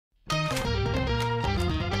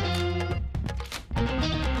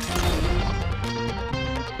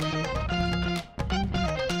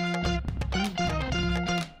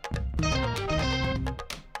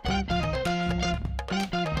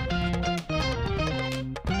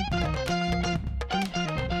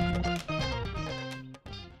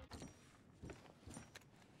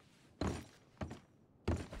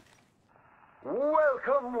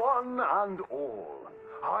Welcome, one and all.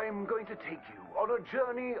 I'm going to take you on a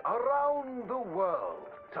journey around the world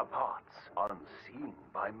to parts unseen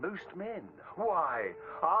by most men. Why,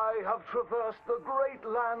 I have traversed the great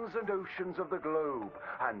lands and oceans of the globe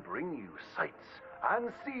and bring you sights and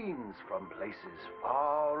scenes from places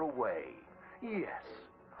far away. Yes,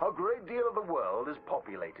 a great deal of the world is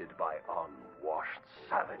populated by unwashed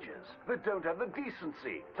savages that don't have the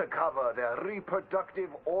decency to cover their reproductive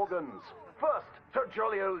organs. First, to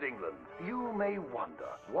jolly old England. You may wonder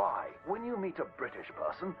why, when you meet a British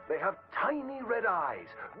person, they have tiny red eyes,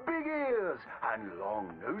 big ears, and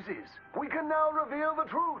long noses. We can now reveal the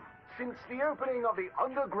truth. Since the opening of the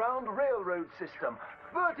Underground Railroad system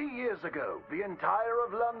 30 years ago, the entire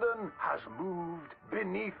of London has moved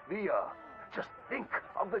beneath the earth. Just think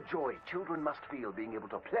of the joy children must feel being able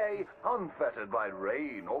to play unfettered by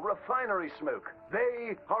rain or refinery smoke.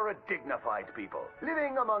 They are a dignified people,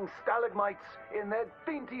 living among stalagmites in their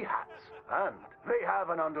dainty hats. And they have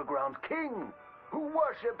an underground king who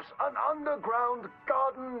worships an underground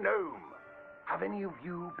garden gnome. Have any of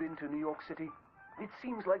you been to New York City? It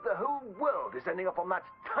seems like the whole world is ending up on that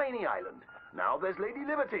tiny island. Now there's Lady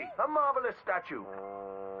Liberty, a marvelous statue,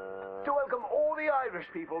 to welcome all the Irish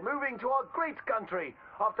people moving to our great country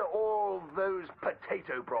after all those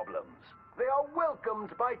potato problems. They are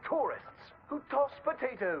welcomed by tourists who toss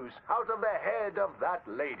potatoes out of the head of that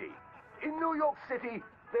lady. In New York City,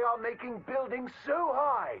 they are making buildings so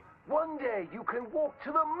high, one day you can walk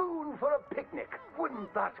to the moon for a picnic.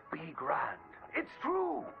 Wouldn't that be grand? It's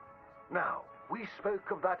true. Now, we spoke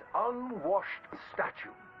of that unwashed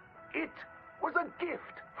statue. It was a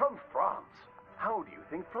gift from France. How do you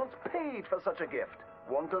think France paid for such a gift?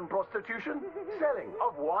 Wanton prostitution? Selling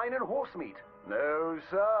of wine and horse meat? No,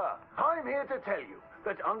 sir. I'm here to tell you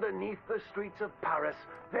that underneath the streets of Paris,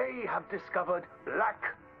 they have discovered black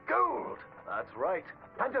gold. That's right.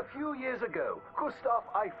 And a few years ago, Gustave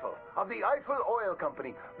Eiffel of the Eiffel Oil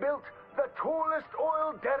Company built the tallest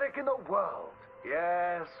oil derrick in the world.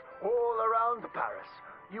 Yes, all around Paris,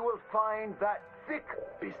 you will find that thick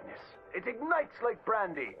business. It ignites like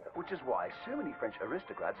brandy, which is why so many French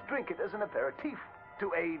aristocrats drink it as an aperitif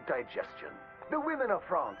to aid digestion. The women of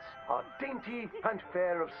France are dainty and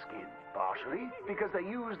fair of skin, partially because they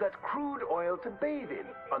use that crude oil to bathe in,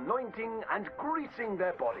 anointing and greasing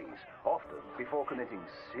their bodies, often before committing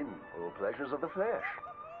sinful pleasures of the flesh.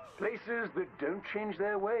 Places that don't change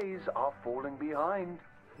their ways are falling behind.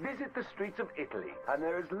 Visit the streets of Italy, and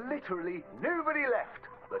there is literally nobody left.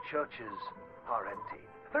 The churches are empty.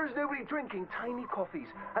 There's nobody drinking tiny coffees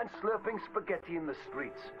and slurping spaghetti in the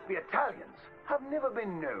streets. The Italians have never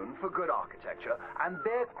been known for good architecture, and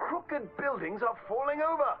their crooked buildings are falling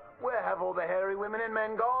over. Where have all the hairy women and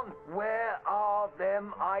men gone? Where are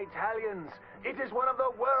them Italians? It is one of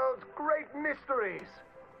the world's great mysteries.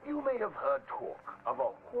 You may have heard talk of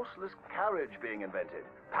a horseless carriage being invented,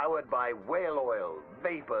 powered by whale oil,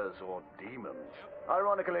 vapors, or demons.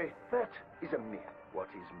 Ironically, that is a myth. What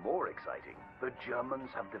is more exciting, the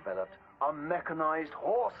Germans have developed a mechanized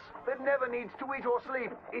horse that never needs to eat or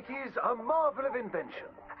sleep. It is a marvel of invention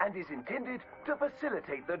and is intended to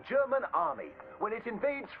facilitate the German army when it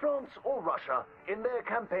invades France or Russia in their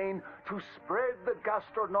campaign to spread the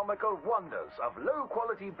gastronomical wonders of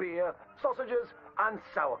low-quality beer, sausages, and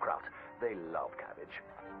sauerkraut. They love cabbage.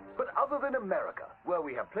 But other than America, where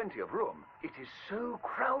we have plenty of room, it is so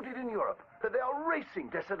crowded in Europe that they are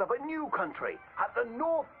racing to set up a new country at the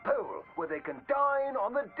North Pole where they can dine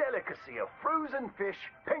on the delicacy of frozen fish,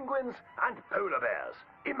 penguins, and polar bears.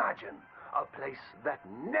 Imagine a place that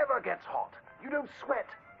never gets hot. You don't sweat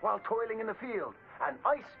while toiling in the field, and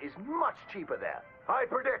ice is much cheaper there. I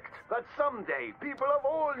predict that someday people of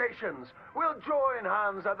all nations will join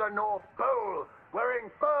hands at the North Pole,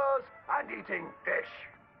 wearing furs and eating fish.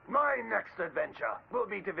 My next adventure will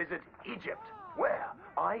be to visit Egypt, where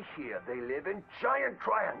I hear they live in giant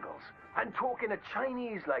triangles and talk in a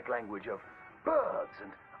Chinese-like language of birds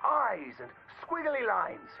and eyes and squiggly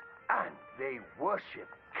lines. And they worship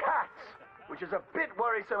cats, which is a bit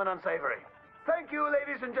worrisome and unsavory. Thank you,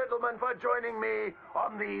 ladies and gentlemen, for joining me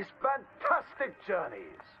on these fantastic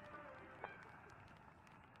journeys.